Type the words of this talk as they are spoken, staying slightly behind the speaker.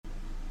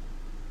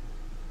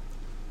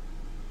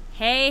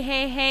Hey,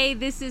 hey, hey,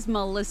 this is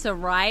Melissa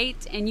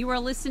Wright, and you are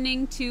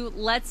listening to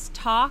Let's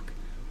Talk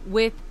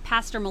with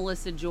Pastor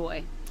Melissa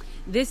Joy.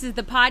 This is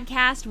the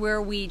podcast where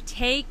we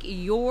take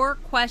your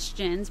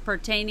questions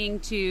pertaining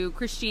to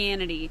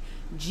Christianity,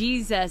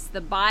 Jesus, the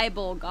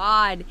Bible,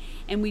 God,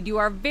 and we do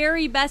our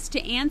very best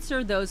to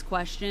answer those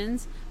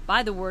questions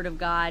by the Word of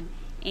God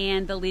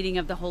and the leading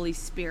of the Holy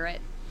Spirit.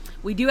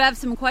 We do have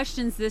some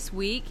questions this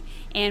week,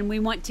 and we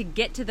want to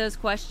get to those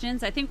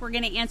questions. I think we're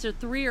going to answer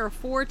 3 or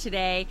 4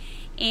 today.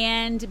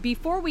 And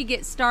before we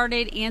get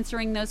started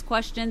answering those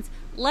questions,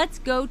 let's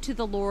go to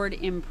the Lord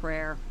in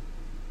prayer.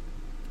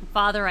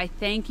 Father, I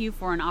thank you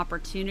for an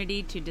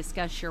opportunity to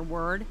discuss your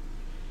word.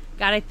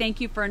 God, I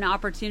thank you for an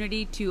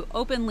opportunity to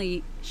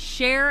openly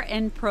share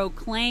and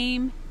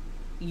proclaim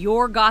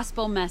your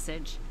gospel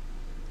message.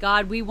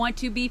 God, we want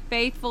to be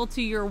faithful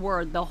to your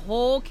word, the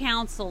whole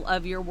counsel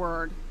of your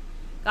word.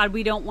 God,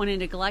 we don't want to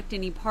neglect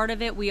any part of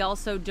it. We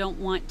also don't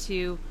want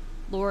to,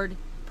 Lord,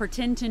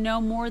 pretend to know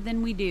more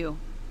than we do.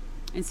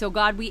 And so,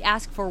 God, we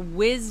ask for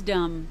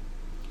wisdom.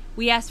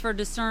 We ask for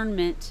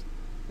discernment.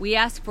 We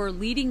ask for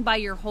leading by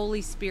your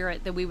Holy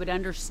Spirit, that we would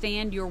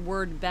understand your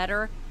word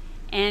better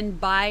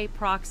and by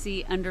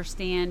proxy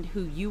understand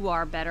who you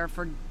are better.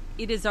 For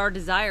it is our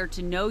desire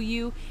to know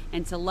you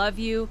and to love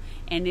you,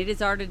 and it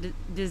is our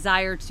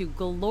desire to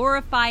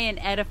glorify and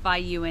edify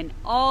you in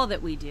all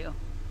that we do.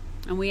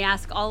 And we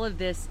ask all of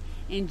this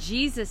in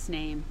Jesus'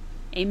 name.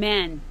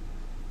 Amen.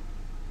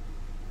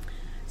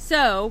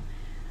 So,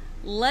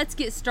 let's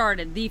get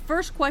started. The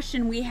first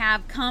question we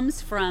have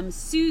comes from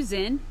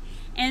Susan.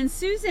 And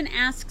Susan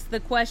asks the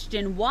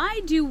question,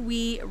 why do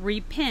we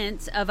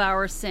repent of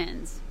our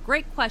sins?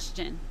 Great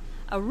question.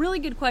 A really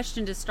good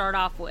question to start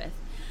off with.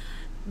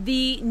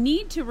 The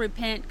need to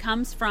repent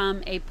comes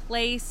from a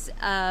place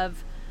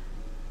of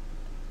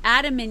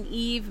Adam and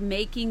Eve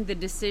making the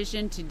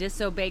decision to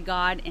disobey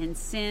God and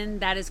sin.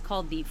 That is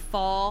called the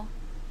fall.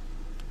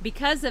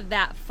 Because of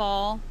that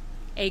fall,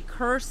 a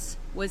curse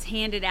was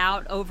handed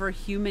out over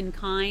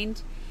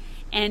humankind.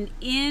 And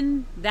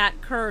in that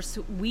curse,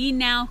 we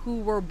now who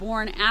were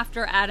born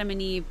after Adam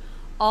and Eve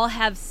all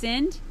have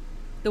sinned.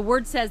 The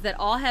word says that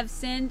all have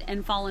sinned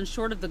and fallen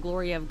short of the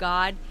glory of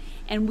God.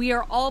 And we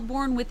are all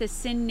born with a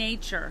sin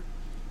nature.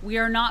 We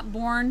are not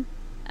born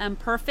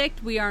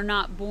perfect. We are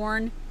not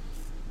born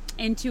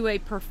into a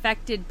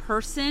perfected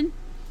person.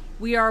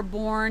 We are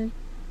born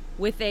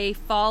with a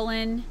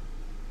fallen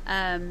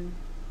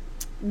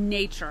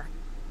nature.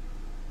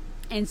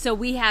 And so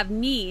we have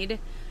need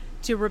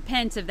to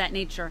repent of that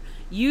nature.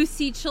 You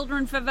see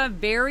children from a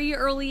very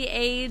early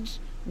age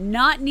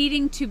not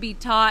needing to be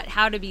taught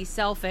how to be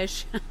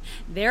selfish.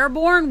 They're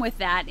born with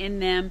that in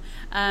them.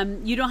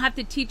 You don't have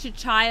to teach a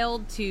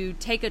child to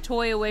take a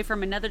toy away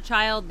from another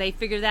child. They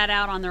figure that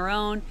out on their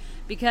own,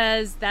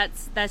 because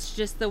that's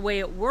just the way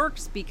it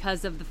works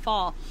because of the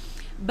fall.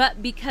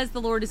 But because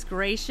the Lord is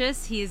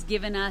gracious, He has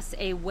given us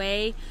a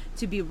way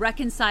to be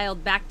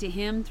reconciled back to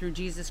Him through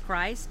Jesus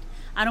Christ.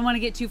 I don't want to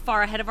get too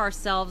far ahead of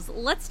ourselves.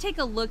 Let's take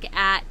a look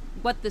at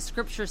what the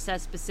Scripture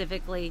says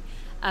specifically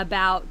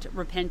about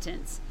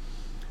repentance.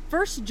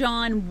 1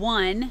 John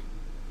 1,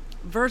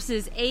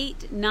 verses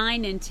 8,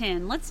 9, and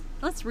 10.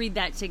 Let's read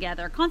that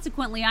together.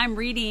 Consequently, I'm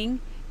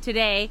reading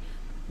today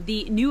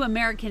the New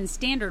American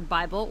Standard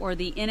Bible, or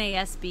the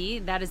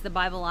NASB. That is the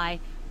Bible I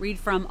read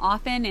from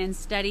often and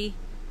study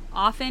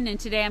often, and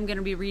today I'm going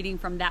to be reading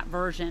from that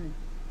version.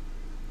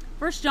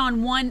 1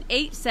 John 1,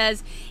 8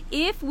 says,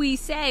 "If we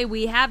say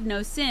we have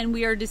no sin,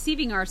 we are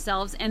deceiving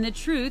ourselves, and the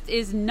truth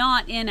is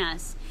not in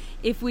us.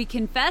 If we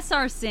confess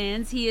our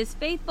sins, He is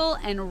faithful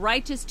and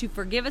righteous to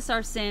forgive us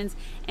our sins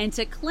and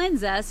to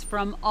cleanse us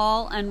from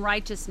all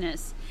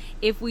unrighteousness.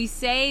 If we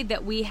say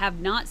that we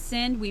have not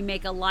sinned, we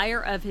make a liar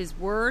of His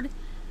word,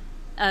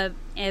 make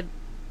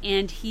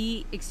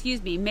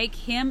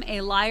Him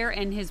a liar,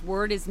 and His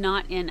word is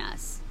not in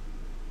us."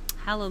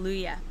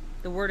 Hallelujah.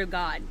 The word of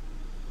God.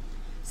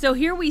 So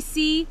here we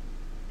see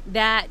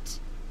that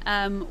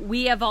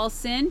we have all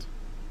sinned.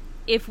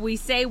 If we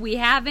say we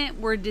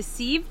haven't, we're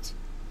deceived.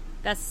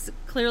 That's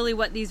clearly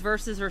what these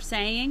verses are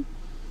saying.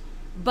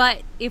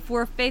 But if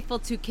we're faithful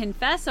to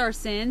confess our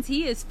sins,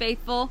 He is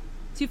faithful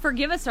to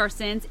forgive us our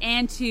sins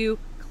and to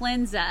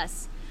cleanse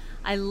us.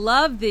 I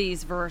love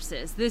these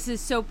verses. This is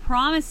so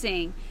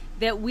promising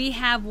that we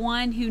have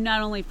one who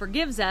not only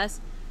forgives us,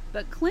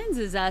 but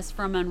cleanses us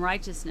from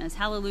unrighteousness.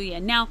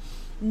 Hallelujah. Now,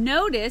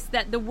 notice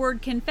that the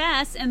word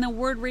confess and the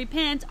word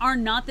repent are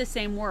not the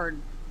same word.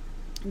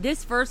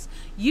 This verse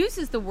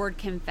uses the word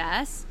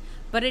confess,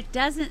 but it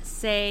doesn't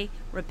say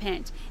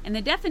repent. And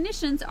the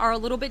definitions are a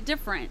little bit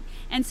different.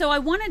 And so I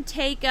want to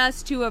take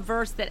us to a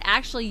verse that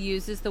actually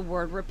uses the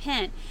word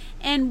repent.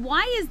 And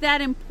why is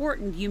that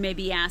important, you may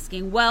be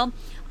asking? Well,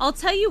 I'll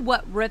tell you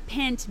what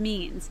repent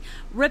means.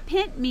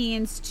 Repent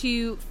means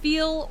to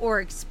feel or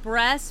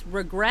express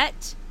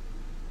regret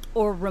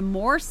or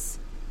remorse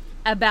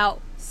about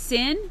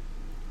sin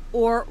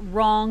or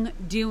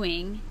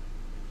wrongdoing.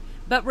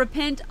 But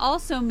repent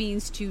also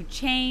means to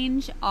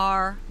change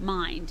our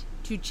mind,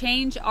 to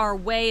change our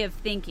way of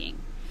thinking.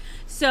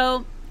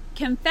 So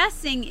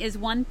confessing is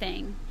one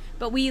thing,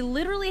 but we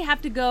literally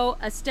have to go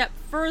a step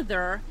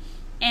further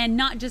and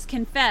not just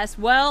confess,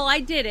 well, I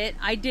did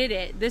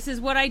it, this is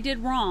what I did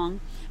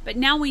wrong. But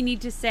now we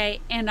need to say,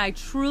 and I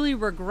truly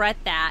regret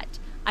that.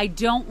 I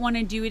don't want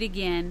to do it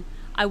again.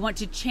 I want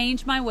to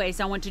change my ways.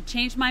 I want to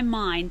change my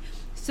mind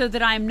so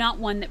that I'm not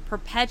one that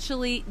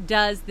perpetually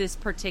does this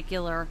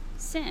particular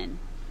sin.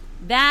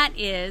 That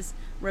is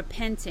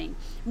repenting.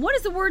 What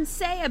does the word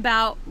say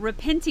about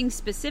repenting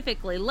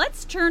specifically?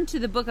 Let's turn to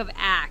the book of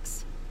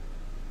Acts.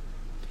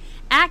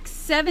 Acts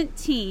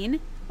 17.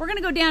 We're going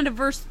to go down to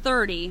verse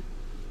 30,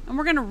 and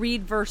we're going to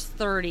read verse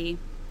 30.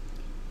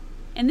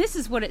 And this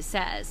is what it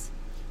says.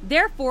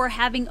 Therefore,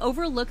 having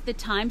overlooked the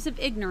times of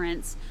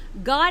ignorance,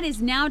 God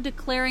is now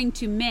declaring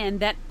to men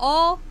that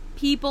all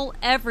people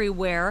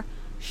everywhere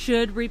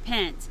should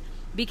repent,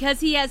 because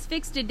he has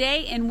fixed a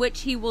day in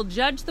which he will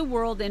judge the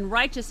world in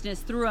righteousness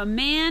through a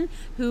man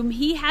whom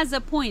he has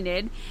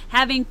appointed,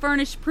 having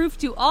furnished proof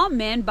to all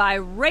men by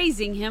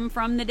raising him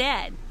from the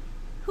dead.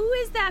 Who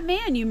is that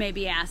man, you may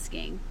be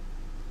asking?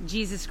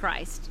 Jesus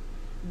Christ.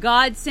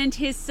 God sent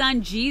his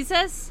son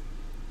Jesus.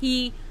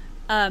 He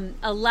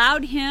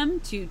allowed him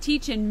to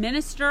teach and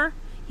minister.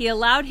 He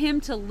allowed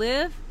him to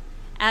live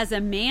as a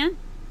man.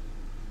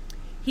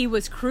 He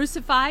was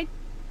crucified.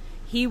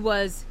 He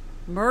was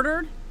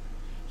murdered.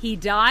 He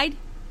died.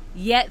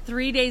 Yet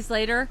 3 days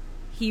later,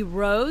 he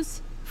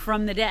rose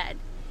from the dead.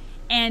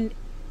 And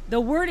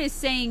the word is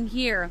saying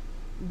here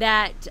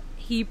that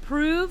he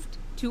proved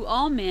to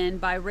all men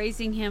by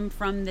raising him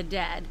from the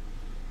dead.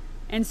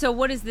 And so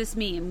what does this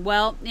mean?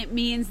 Well, it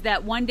means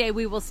that one day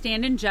we will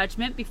stand in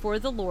judgment before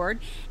the Lord,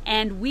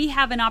 and we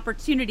have an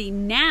opportunity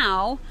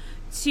now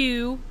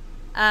to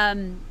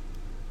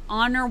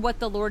honor what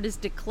the Lord is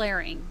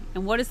declaring.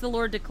 And what is the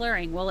Lord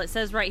declaring? Well, it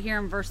says right here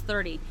in verse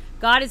 30,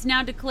 God is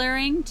now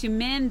declaring to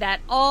men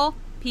that all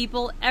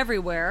people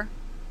everywhere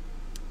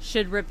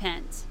should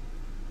repent.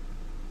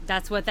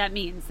 That's what that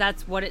means.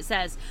 That's what it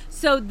says.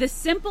 So the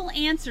simple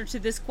answer to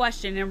this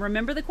question, and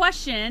remember the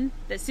question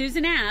that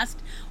Susan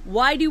asked,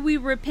 why do we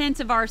repent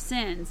of our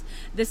sins?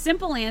 The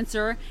simple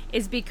answer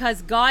is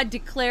because God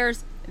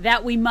declares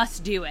that we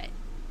must do it.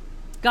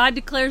 God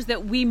declares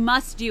that we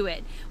must do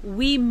it.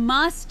 We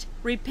must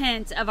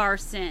repent of our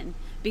sin,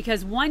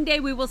 because one day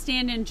we will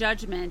stand in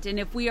judgment, and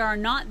if we are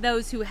not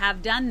those who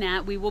have done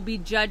that, we will be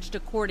judged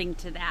according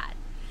to that.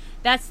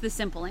 That's the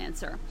simple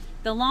answer.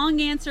 The long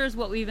answer is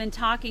what we've been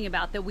talking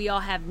about, that we all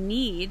have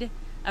need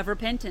of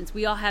repentance.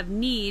 We all have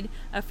need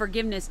of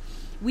forgiveness.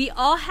 We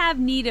all have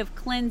need of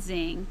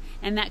cleansing,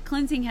 and that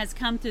cleansing has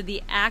come through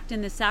the act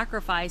and the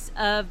sacrifice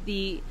of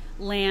the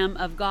Lamb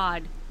of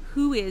God,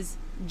 who is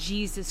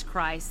Jesus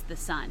Christ, the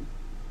Son.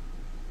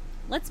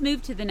 Let's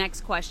move to the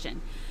next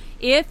question.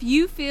 If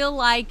you feel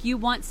like you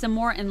want some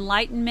more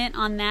enlightenment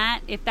on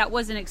that, if that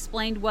wasn't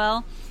explained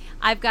well,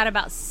 I've got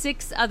about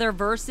 6 other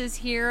verses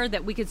here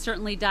that we could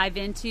certainly dive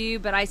into,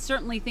 but I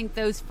certainly think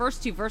those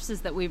first 2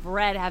 verses that we've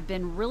read have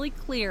been really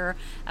clear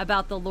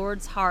about the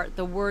Lord's heart.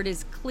 The Word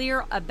is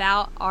clear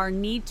about our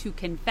need to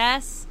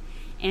confess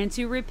and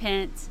to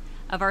repent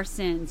of our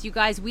sins. You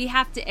guys, we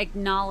have to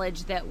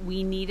acknowledge that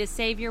we need a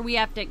Savior. We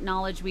have to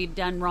acknowledge we've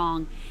done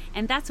wrong,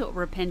 and that's what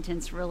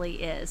repentance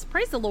really is.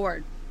 Praise the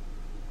Lord.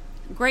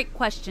 Great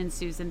question,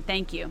 Susan.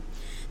 Thank you.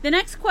 The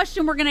next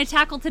question we're going to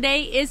tackle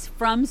today is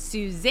from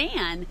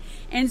Suzanne.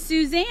 And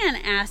Suzanne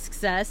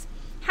asks us,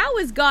 how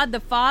is God the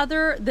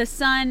Father, the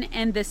Son,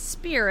 and the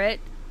Spirit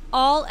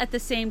all at the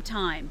same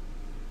time?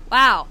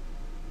 Wow,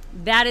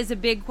 that is a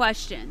big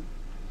question.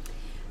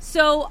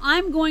 So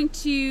I'm going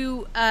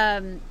to,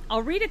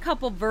 I'll read a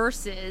couple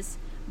verses,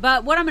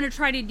 but what I'm going to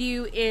try to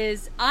do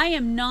is, I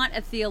am not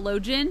a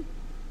theologian.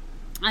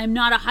 I'm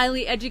not a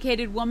highly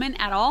educated woman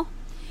at all.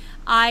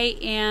 I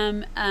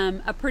am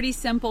a pretty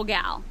simple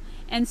gal.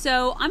 And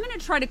so I'm going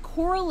to try to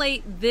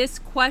correlate this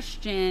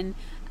question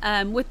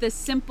with this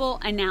simple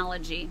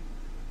analogy.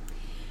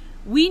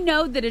 We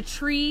know that a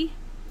tree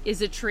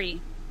is a tree.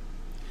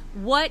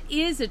 What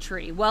is a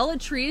tree? Well, a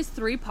tree is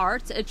 3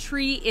 parts. A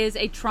tree is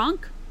a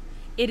trunk,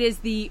 it is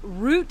the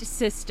root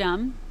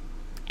system,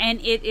 and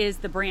it is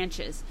the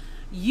branches.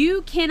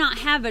 You cannot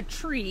have a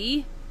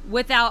tree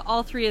without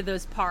all 3 of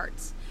those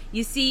parts.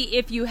 You see,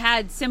 if you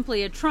had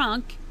simply a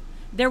trunk,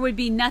 there would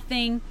be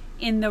nothing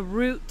in the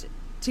root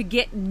to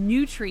get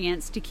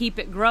nutrients to keep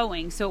it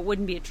growing, so it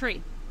wouldn't be a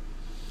tree.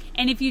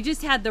 And if you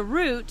just had the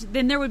root,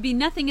 then there would be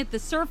nothing at the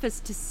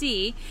surface to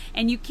see,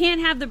 and you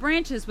can't have the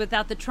branches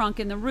without the trunk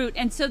and the root.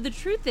 And so the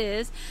truth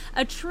is,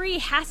 a tree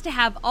has to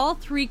have all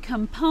 3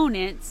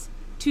 components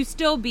to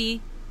still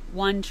be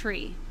one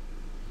tree.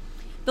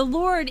 The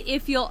Lord,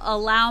 if you'll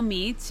allow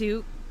me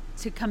to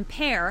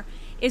compare,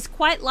 is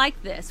quite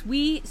like this.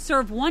 We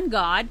serve one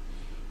God,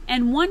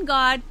 and one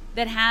God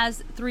that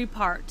has 3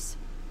 parts.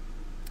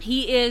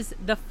 He is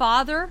the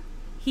Father,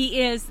 He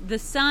is the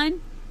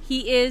Son,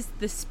 He is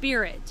the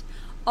Spirit.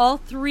 All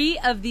 3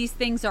 of these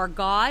things are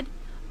God.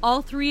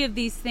 All 3 of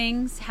these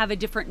things have a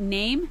different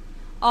name.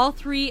 All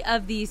 3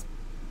 of these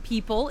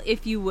people,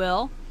 if you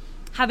will,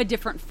 have a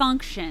different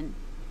function.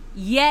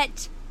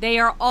 Yet they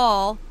are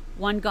all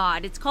one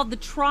God. It's called the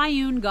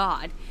triune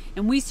God.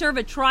 And we serve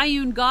a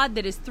triune God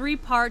that is three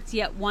parts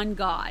yet one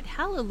God.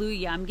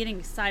 Hallelujah. I'm getting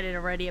excited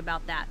already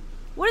about that.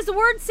 What does the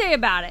word say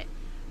about it?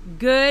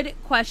 Good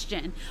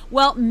question.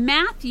 Well,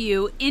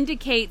 Matthew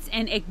indicates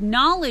and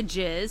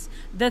acknowledges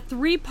the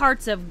three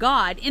parts of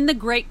God in the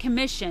Great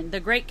Commission. The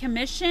Great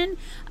Commission,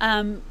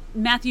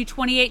 Matthew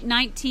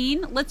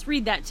 28:19. Let's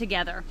read that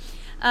together.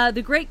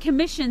 The Great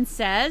Commission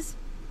says,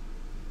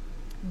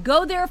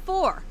 "Go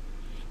therefore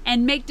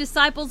and make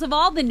disciples of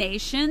all the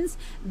nations,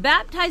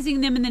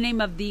 baptizing them in the name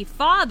of the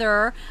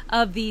Father,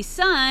 of the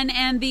Son,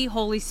 and the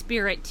Holy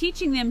Spirit,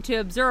 teaching them to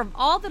observe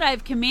all that I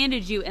have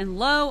commanded you. And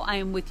lo, I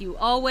am with you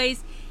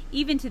always,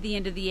 even to the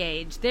end of the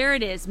age." There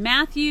it is.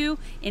 Matthew,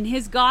 in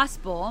his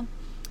gospel,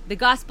 the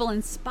gospel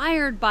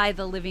inspired by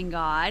the living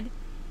God,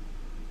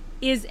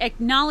 is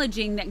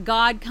acknowledging that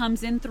God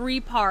comes in three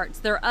parts.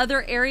 There are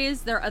other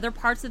areas, there are other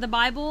parts of the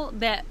Bible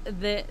that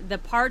the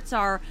parts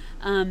are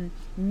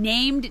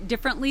named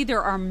differently.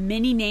 There are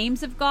many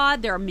names of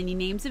God. There are many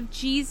names of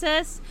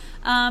Jesus.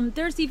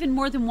 There's even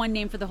more than one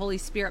name for the Holy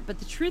Spirit. But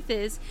the truth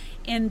is,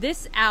 in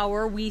this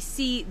hour, we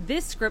see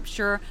this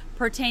scripture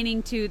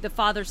pertaining to the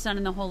Father, Son,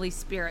 and the Holy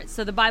Spirit.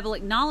 So the Bible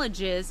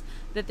acknowledges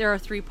that there are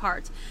three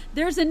parts.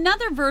 There's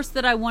another verse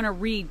that I want to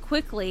read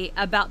quickly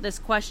about this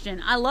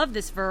question. I love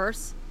this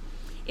verse.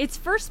 It's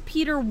 1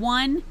 Peter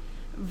 1,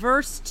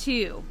 verse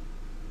 2.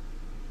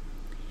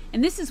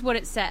 And this is what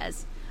it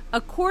says.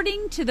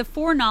 "According to the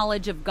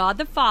foreknowledge of God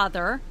the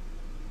Father,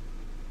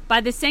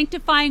 by the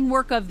sanctifying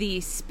work of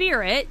the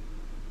Spirit,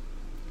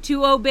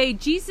 to obey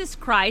Jesus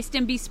Christ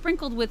and be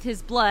sprinkled with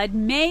his blood,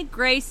 may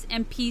grace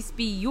and peace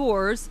be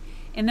yours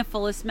in the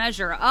fullest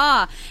measure."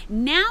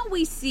 Now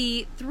we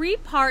see three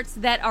parts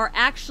that are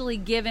actually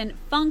given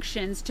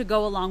functions to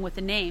go along with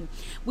the name.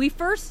 We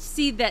first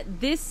see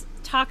that this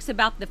talks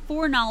about the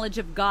foreknowledge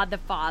of God the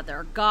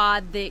Father,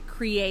 God the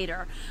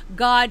Creator,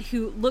 God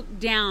who looked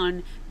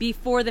down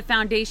before the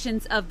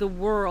foundations of the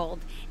world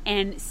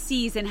and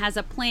sees and has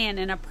a plan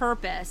and a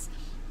purpose.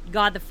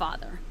 God the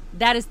Father.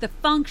 That is the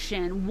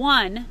function,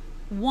 one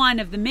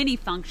of the many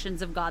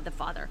functions of God the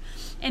Father.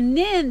 And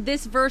then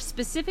this verse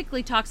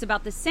specifically talks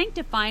about the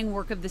sanctifying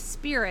work of the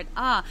Spirit.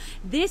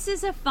 This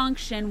is a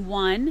function,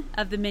 one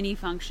of the many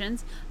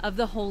functions of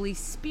the Holy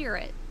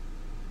Spirit.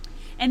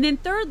 And then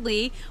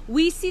thirdly,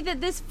 we see that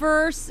this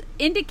verse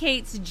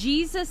indicates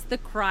Jesus the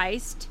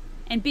Christ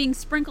and being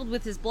sprinkled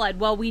with his blood.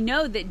 Well, we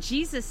know that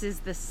Jesus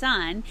is the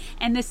Son,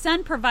 and the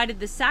Son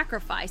provided the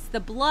sacrifice, the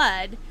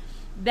blood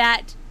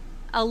that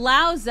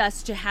allows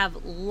us to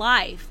have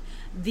life.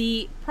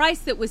 The price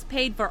that was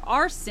paid for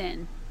our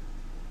sin,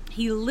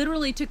 he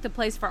literally took the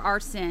place for our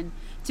sin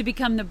to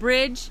become the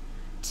bridge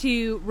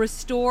to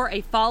restore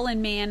a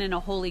fallen man and a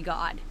holy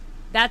God.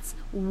 That's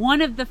one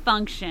of the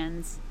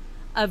functions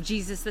of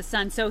Jesus the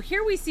Son. So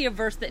here we see a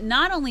verse that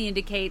not only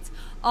indicates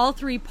all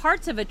three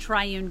parts of a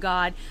triune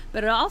God,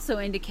 but it also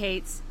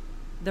indicates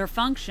their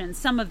functions,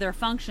 some of their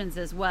functions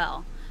as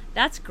well.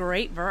 That's a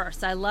great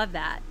verse. I love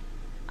that.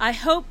 I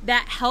hope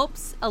that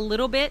helps a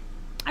little bit.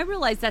 I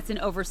realize that's an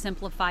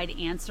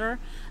oversimplified answer,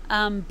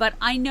 but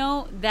I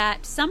know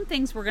that some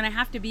things we're going to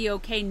have to be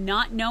okay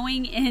not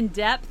knowing in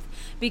depth,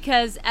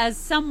 because as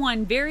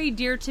someone very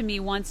dear to me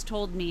once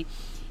told me,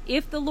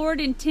 if the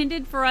Lord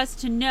intended for us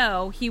to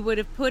know, he would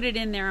have put it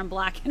in there in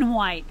black and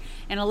white.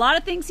 And a lot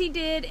of things he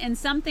did, and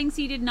some things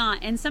he did not.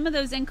 And some of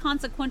those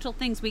inconsequential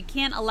things we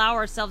can't allow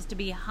ourselves to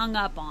be hung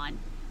up on.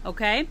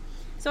 Okay?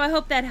 So I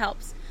hope that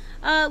helps.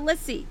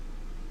 Let's see.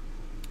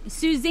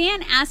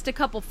 Suzanne asked a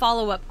couple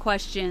follow-up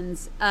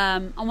questions.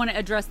 I want to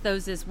address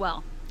those as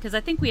well, because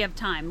I think we have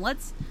time.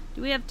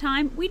 Do we have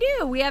time? We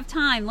do. We have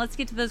time. Let's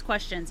get to those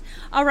questions.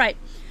 All right.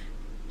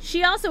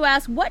 She also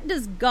asked, why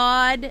does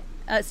God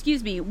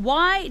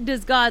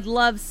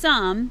love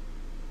some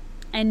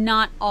and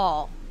not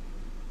all?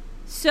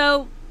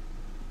 So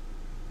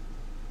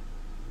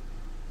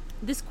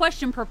this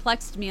question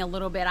perplexed me a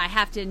little bit, I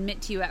have to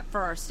admit to you at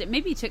first. It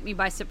maybe took me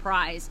by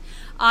surprise.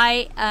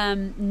 I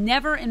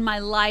never in my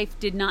life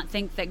did not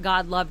think that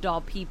God loved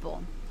all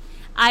people.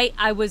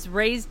 I was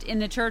raised in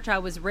the church. I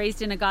was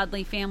raised in a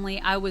godly family.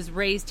 I was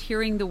raised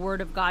hearing the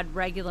word of God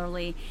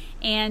regularly.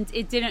 And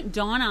it didn't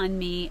dawn on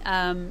me,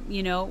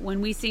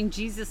 when we sing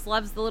Jesus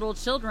loves the little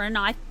children,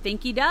 I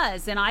think he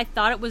does. And I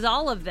thought it was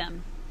all of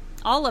them,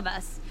 all of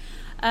us.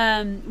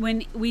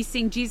 When we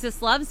sing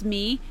Jesus loves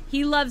me,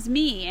 he loves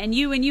me, and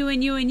you, and you,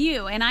 and you, and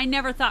you. And I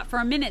never thought for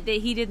a minute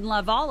that he didn't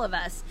love all of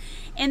us.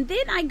 And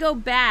then I go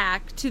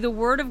back to the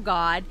word of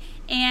God,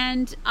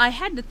 and I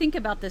had to think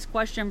about this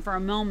question for a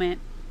moment.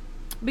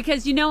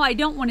 Because, I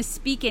don't want to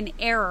speak in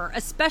error,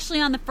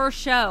 especially on the first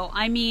show.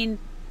 I mean,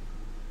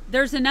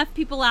 there's enough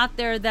people out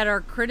there that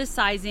are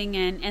criticizing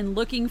and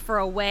looking for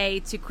a way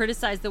to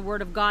criticize the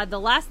Word of God. The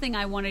last thing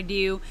I want to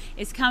do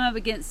is come up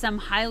against some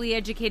highly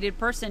educated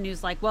person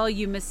who's like, well,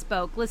 you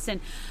misspoke.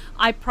 Listen,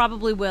 I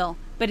probably will.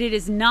 but it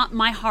is not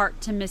my heart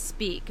to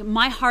misspeak.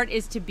 My heart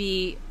is to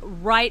be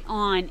right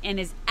on and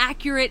as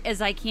accurate as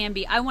I can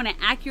be. I want to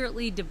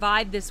accurately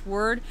divide this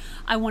word.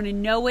 I want to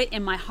know it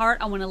in my heart.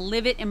 I want to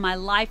live it in my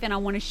life, and I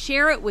want to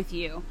share it with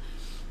you.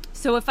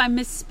 So if I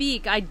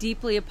misspeak, I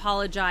deeply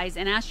apologize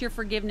and ask your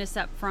forgiveness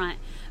up front.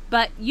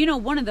 But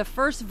one of the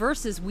first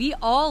verses we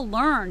all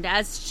learned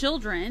as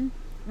children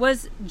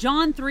was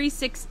John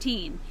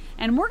 3:16.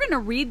 And we're going to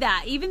read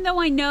that. Even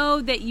though I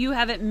know that you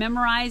have it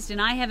memorized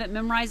and I have it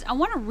memorized, I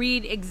want to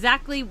read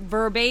exactly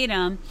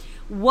verbatim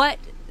what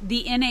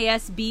the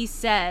NASB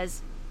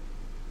says.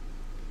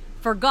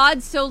 For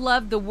God so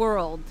loved the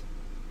world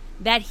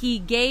that he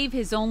gave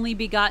his only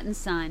begotten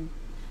Son,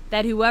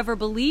 that whoever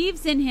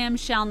believes in him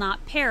shall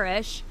not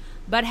perish,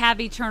 but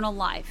have eternal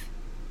life.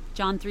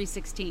 John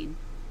 3:16.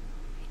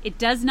 It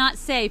does not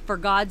say, for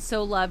God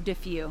so loved a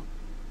few.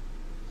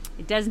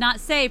 It does not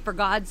say, for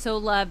God so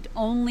loved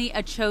only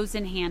a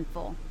chosen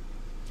handful.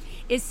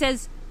 It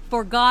says,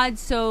 for God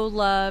so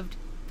loved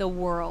the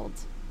world.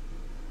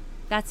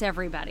 That's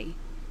everybody.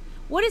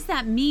 What does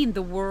that mean,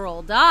 the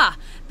world?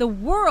 The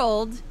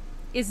world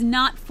is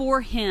not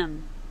for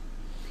him.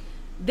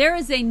 There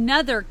is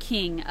another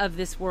king of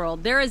this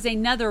world. There is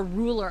another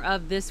ruler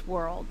of this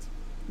world.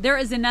 There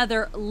is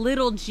another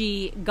little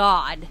g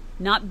God,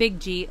 not big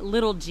G,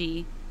 little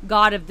g,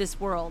 God of this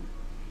world.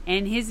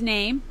 And his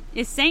name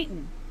is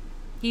Satan.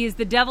 He is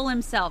the devil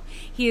himself.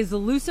 He is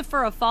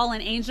Lucifer, a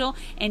fallen angel,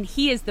 and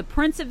he is the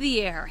prince of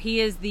the air. He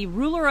is the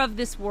ruler of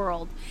this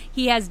world.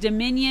 He has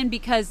dominion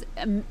because,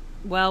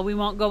 we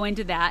won't go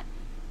into that,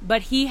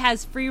 but he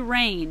has free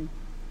reign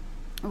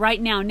right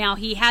now. Now,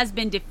 he has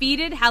been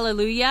defeated.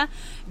 Hallelujah.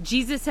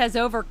 Jesus has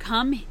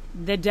overcome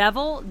the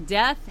devil,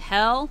 death,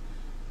 hell,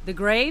 the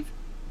grave.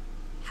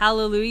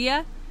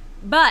 Hallelujah.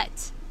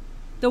 But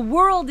the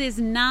world is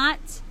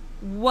not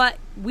what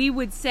we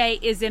would say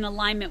is in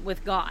alignment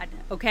with God,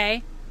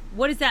 okay?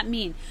 What does that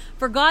mean?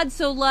 For God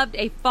so loved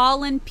a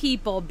fallen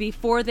people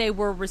before they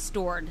were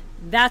restored.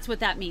 That's what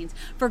that means.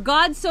 For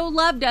God so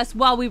loved us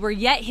while we were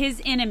yet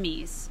his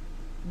enemies,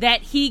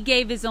 that he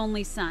gave his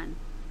only Son.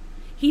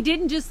 He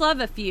didn't just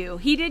love a few.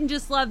 He didn't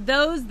just love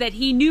those that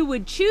he knew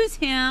would choose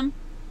him.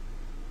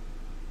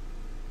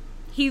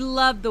 He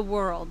loved the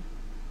world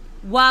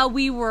while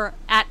we were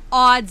at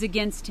odds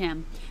against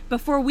him.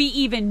 Before we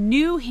even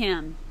knew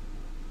him,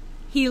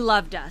 he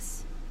loved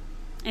us.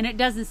 And it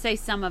doesn't say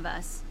some of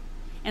us.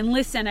 And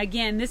listen,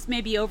 again, this may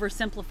be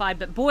oversimplified,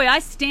 but boy, I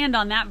stand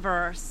on that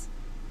verse.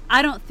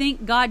 I don't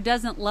think God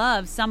doesn't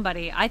love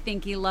somebody. I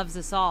think he loves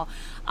us all.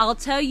 I'll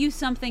tell you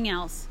something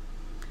else.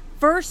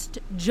 1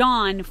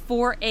 John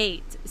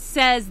 4:8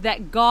 says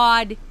that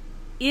God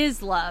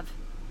is love.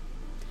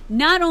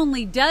 Not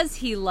only does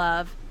he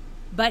love,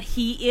 but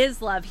he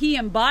is love. He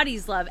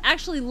embodies love.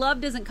 Actually, love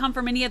doesn't come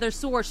from any other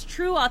source.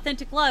 True,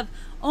 authentic love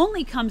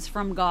only comes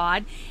from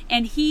God,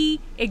 and he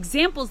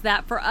examples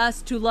that for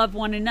us to love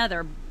one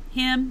another,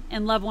 him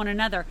and love one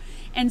another.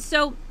 And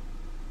so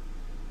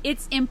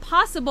it's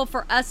impossible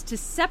for us to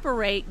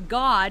separate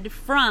God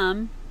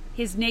from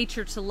his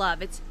nature to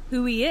love. It's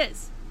who he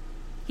is.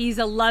 He's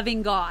a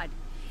loving God.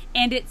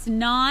 And it's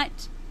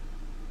not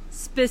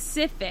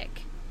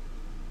specific.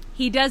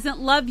 He doesn't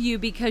love you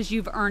because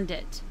you've earned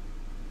it.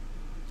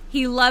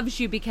 He loves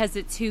you because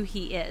it's who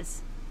he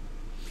is.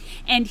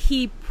 And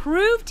he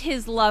proved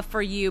his love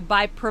for you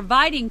by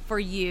providing for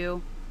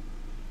you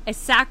a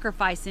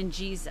sacrifice in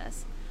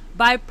Jesus,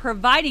 by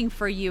providing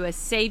for you a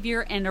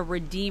Savior and a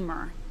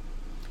Redeemer.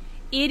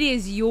 It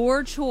is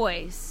your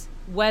choice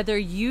whether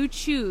you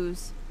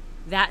choose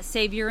that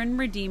Savior and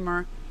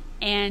Redeemer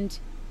and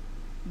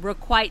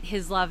requite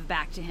his love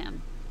back to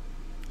him.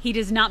 He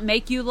does not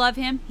make you love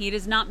him. He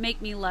does not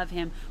make me love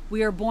him.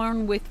 We are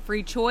born with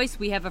free choice.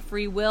 We have a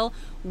free will.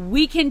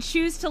 We can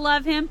choose to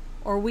love him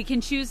or we can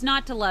choose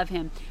not to love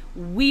him.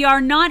 We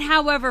are not,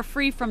 however,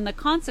 free from the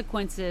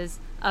consequences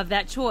of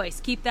that choice.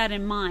 Keep that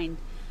in mind.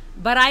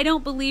 But I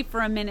don't believe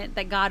for a minute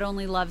that God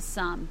only loves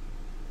some.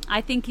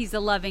 I think he's a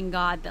loving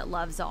God that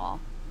loves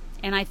all.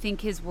 And I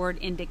think his word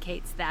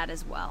indicates that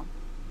as well.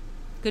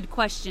 Good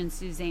question,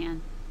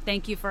 Suzanne.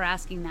 Thank you for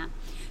asking that.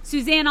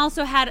 Suzanne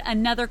also had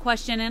another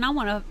question, and I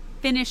want to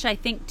finish, I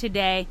think,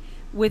 today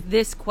with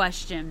this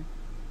question.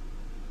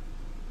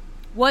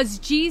 Was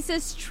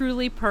Jesus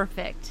truly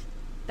perfect?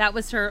 That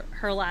was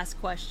her last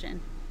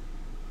question.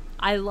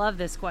 I love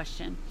this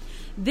question.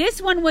 This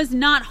one was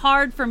not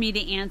hard for me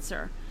to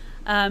answer.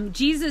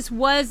 Jesus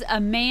was a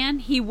man.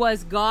 He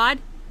was God.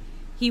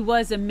 He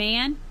was a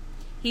man.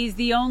 He's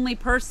the only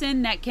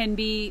person that can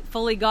be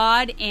fully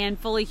God and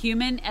fully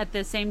human at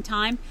the same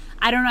time.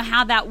 I don't know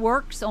how that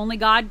works. Only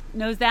God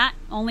knows that.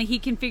 Only he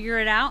can figure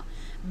it out.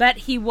 But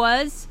he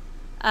was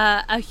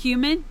a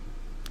human,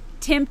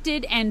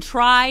 tempted and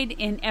tried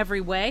in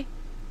every way.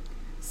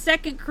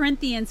 2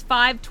 Corinthians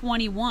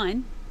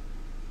 5:21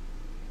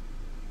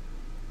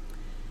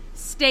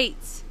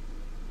 states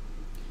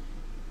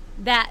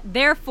that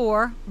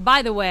therefore,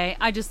 by the way,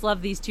 I just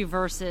love these two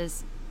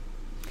verses.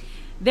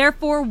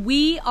 Therefore,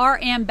 we are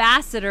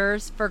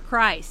ambassadors for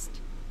Christ,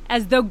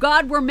 As though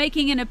God were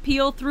making an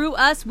appeal through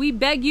us, we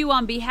beg you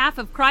on behalf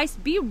of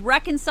Christ, be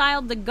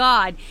reconciled to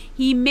God.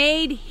 He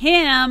made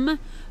him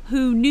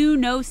who knew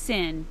no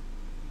sin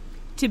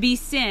to be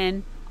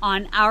sin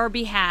on our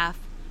behalf,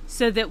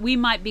 so that we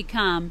might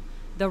become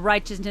the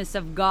righteousness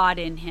of God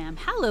in him.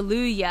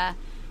 Hallelujah.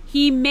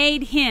 He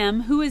made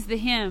him. Who is the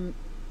him?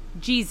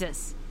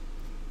 Jesus.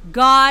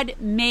 God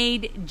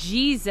made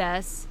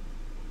Jesus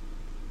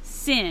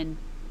sin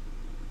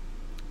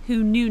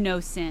who knew no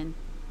sin.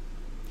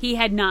 He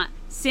had not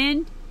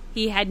sinned.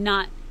 He had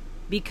not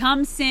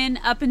become sin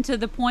up until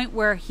the point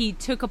where he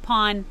took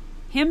upon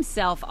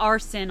himself our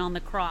sin on the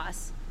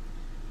cross.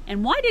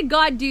 And why did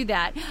God do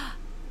that?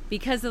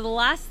 Because of the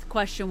last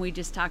question we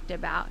just talked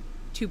about,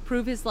 to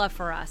prove his love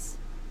for us.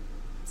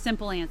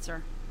 Simple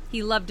answer.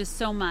 He loved us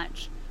so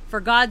much.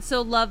 For God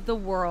so loved the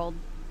world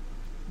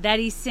that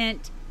he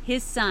sent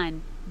his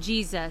son,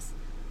 Jesus,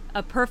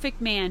 a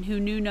perfect man who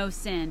knew no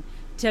sin,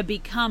 to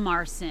become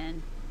our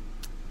sin.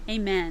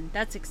 Amen.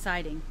 That's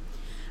exciting.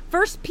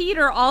 1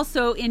 Peter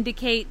also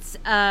indicates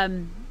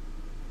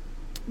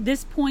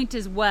this point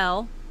as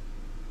well.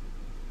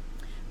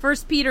 1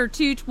 Peter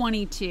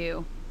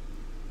 2:22.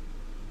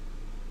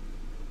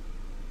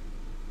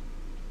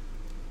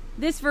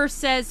 This verse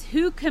says,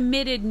 who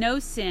committed no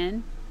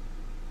sin.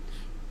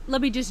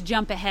 Let me just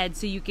jump ahead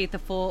so you get the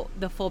full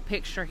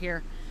picture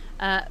here.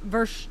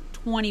 Verse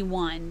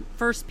 21,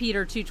 1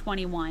 Peter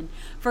 2:21.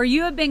 For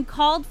you have been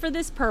called for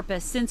this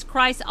purpose, since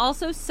Christ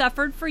also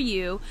suffered for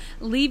you,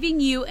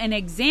 leaving you an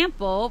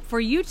example for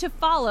you to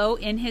follow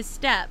in his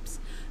steps,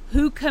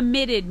 who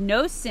committed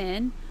no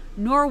sin,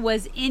 nor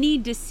was any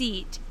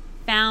deceit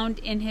found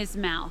in his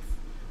mouth.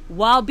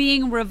 While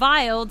being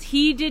reviled,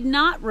 he did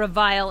not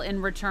revile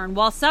in return.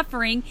 While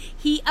suffering,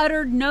 he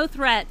uttered no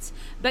threats,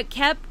 but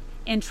kept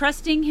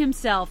entrusting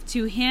himself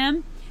to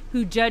him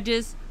who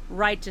judges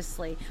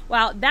righteously.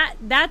 Wow,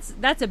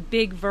 that's a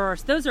big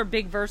verse. Those are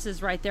big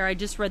verses right there. I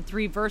just read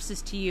 3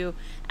 verses to you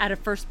out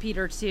of 1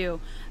 Peter 2.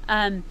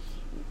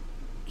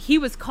 He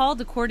was called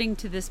according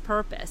to this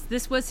purpose.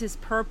 This was his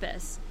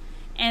purpose.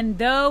 And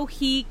though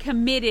he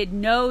committed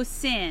no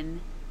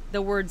sin,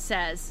 the word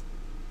says,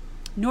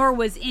 nor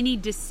was any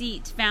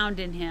deceit found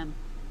in him.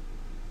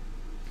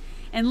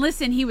 And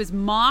listen, he was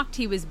mocked,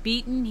 he was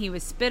beaten, he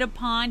was spit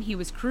upon, he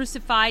was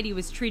crucified, he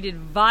was treated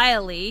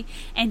vilely,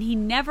 and he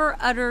never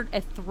uttered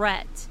a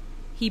threat.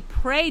 He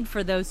prayed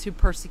for those who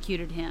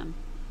persecuted him.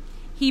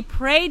 He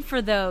prayed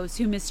for those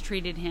who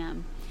mistreated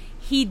him.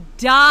 He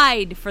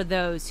died for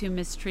those who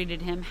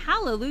mistreated him.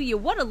 Hallelujah.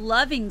 What a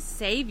loving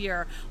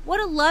Savior.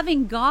 What a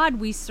loving God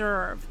we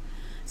serve.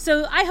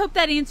 So I hope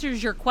that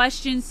answers your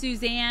question,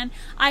 Suzanne.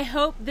 I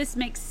hope this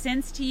makes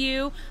sense to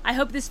you. I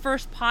hope this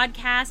first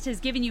podcast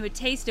has given you a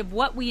taste of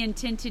what we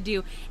intend to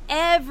do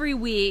every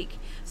week.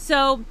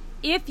 So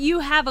if you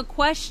have a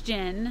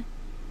question,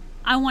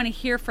 I want to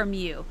hear from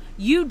you.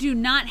 You do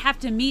not have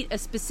to meet a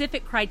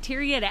specific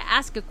criteria to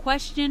ask a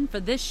question for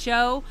this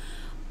show.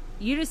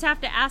 You just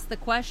have to ask the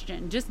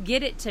question. Just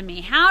get it to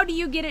me. How do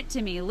you get it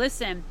to me?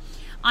 Listen,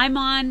 I'm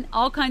on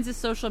all kinds of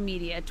social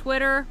media,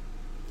 Twitter,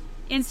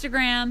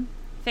 Instagram,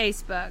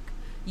 Facebook.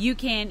 You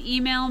can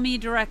email me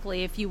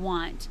directly if you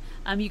want.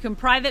 You can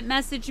private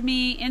message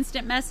me,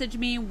 instant message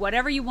me,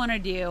 whatever you want to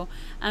do.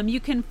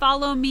 You can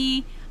follow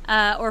me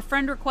or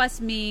friend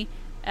request me,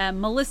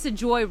 Melissa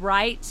Joy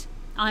Wright,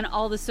 on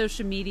all the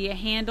social media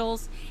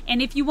handles.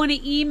 And if you want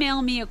to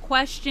email me a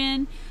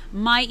question,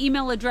 my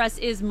email address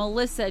is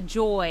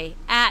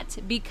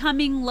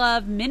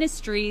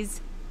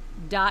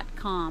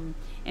melissajoy@becomingloveministries.com.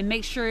 And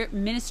make sure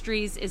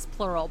ministries is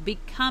plural.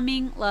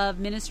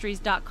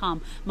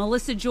 becomingloveministries.com.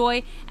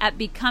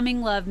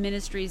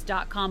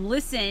 melissajoy@becomingloveministries.com.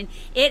 Listen,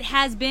 it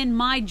has been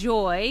my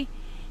joy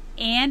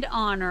and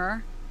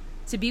honor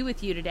to be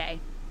with you today.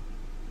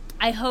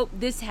 I hope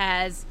this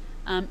has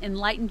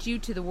enlightened you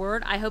to the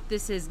word. I hope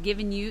this has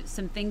given you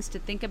some things to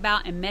think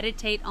about and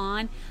meditate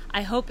on.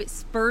 I hope it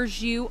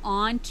spurs you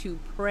on to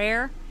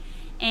prayer.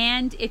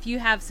 And if you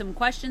have some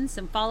questions,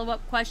 some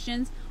follow-up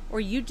questions, or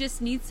you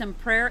just need some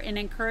prayer and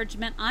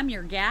encouragement, I'm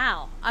your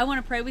gal. I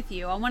want to pray with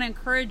you. I want to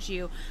encourage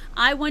you.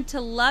 I want to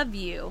love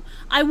you.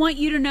 I want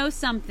you to know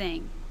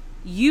something.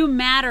 You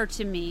matter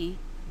to me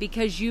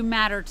because you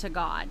matter to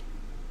God.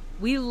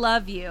 We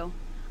love you.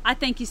 I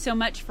thank you so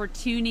much for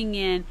tuning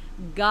in.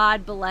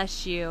 God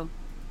bless you.